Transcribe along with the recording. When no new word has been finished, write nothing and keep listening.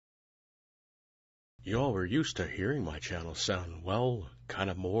Y'all are used to hearing my channel sound, well, kind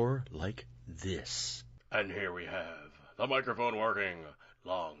of more like this. And here we have the microphone working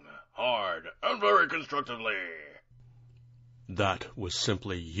long, hard, and very constructively. That was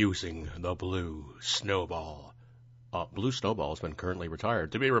simply using the blue snowball. Blue snowball has been currently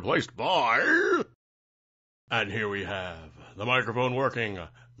retired to be replaced by... And here we have the microphone working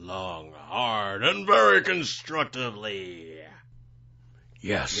long, hard, and very constructively.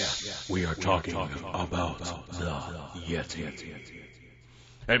 Yes, we are talking about the Yeti.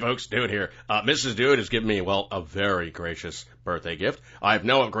 Hey folks, Dude here. Mrs. Dude has given me, well, a very gracious birthday gift. I've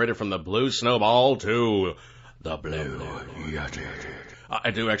now upgraded from the blue snowball to the blue Yeti.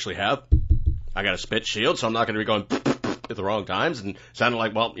 I do actually have. I got a spit shield, so I'm not going to be going at the wrong times and sounding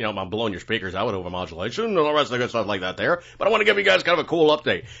like, well, you know, I'm blowing your speakers out with overmodulation and all the rest of the good stuff like that there. But I want to give you guys kind of a cool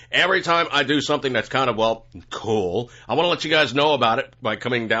update. Every time I do something that's kind of, well, cool, I want to let you guys know about it by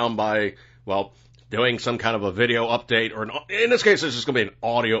coming down by, well, doing some kind of a video update, or in this case, this is going to be an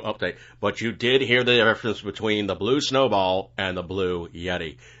audio update. But you did hear the difference between the blue snowball and the blue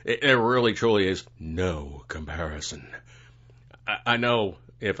Yeti. It really, truly is no comparison. I know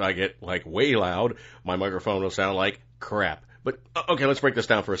if I get, like, way loud, my microphone will sound like crap. But, okay, let's break this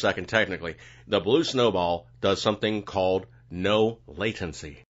down for a second technically. The blue snowball does something called no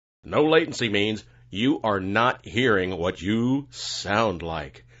latency. No latency means you are not hearing what you sound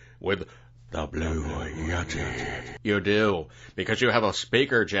like. With the blue Yeti, you do. Because you have a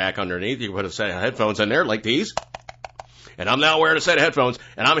speaker jack underneath, you can put a set of headphones in there like these. And I'm now wearing a set of headphones,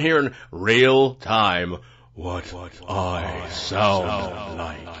 and I'm hearing real time what I sound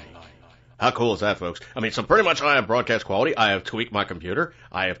like. How cool is that, folks? I mean, so pretty much I have broadcast quality. I have tweaked my computer.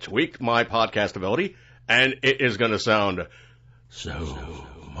 I have tweaked my podcast ability. And it is going to sound so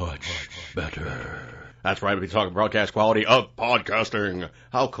much better. That's right. We'll be talking broadcast quality of podcasting.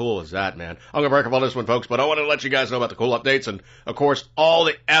 How cool is that, man? I'm going to break up on this one, folks, but I want to let you guys know about the cool updates and, of course, all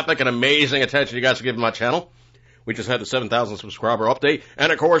the epic and amazing attention you guys are giving my channel. We just had the 7,000 subscriber update.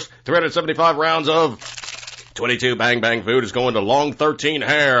 And, of course, 375 rounds of 22 Bang Bang food is going to Long 13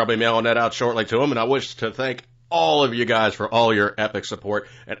 Hair. I'll be mailing that out shortly to him. And I wish to thank all of you guys for all your epic support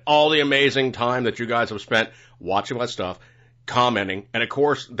and all the amazing time that you guys have spent watching my stuff, commenting, and, of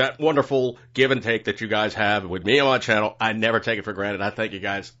course, that wonderful give and take that you guys have with me on my channel. I never take it for granted. I thank you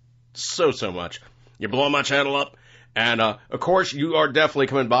guys so much. You're blowing my channel up. And, of course, you are definitely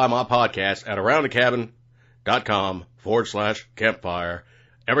coming by my podcast at aroundthecabin.com/campfire.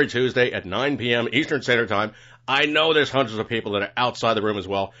 Every Tuesday at 9 p.m. Eastern Standard Time. I know there's hundreds of people that are outside the room as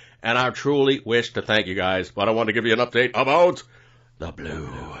well, and I truly wish to thank you guys, but I want to give you an update about the blue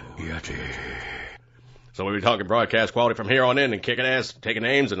Yeti. So we'll be talking broadcast quality from here on in and kicking ass, taking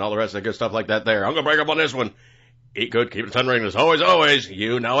names, and all the rest of the good stuff like that there. I'm going to break up on this one. Eat good, keep the tongue ringing as always.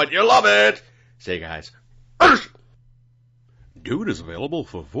 You know it, you love it. See you guys. Dude is available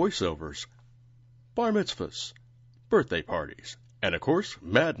for voiceovers, bar mitzvahs, birthday parties, and, of course,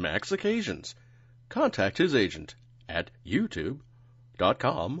 Mad Max occasions. Contact his agent at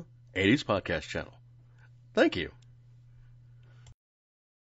youtube.com/80s podcast channel. Thank you.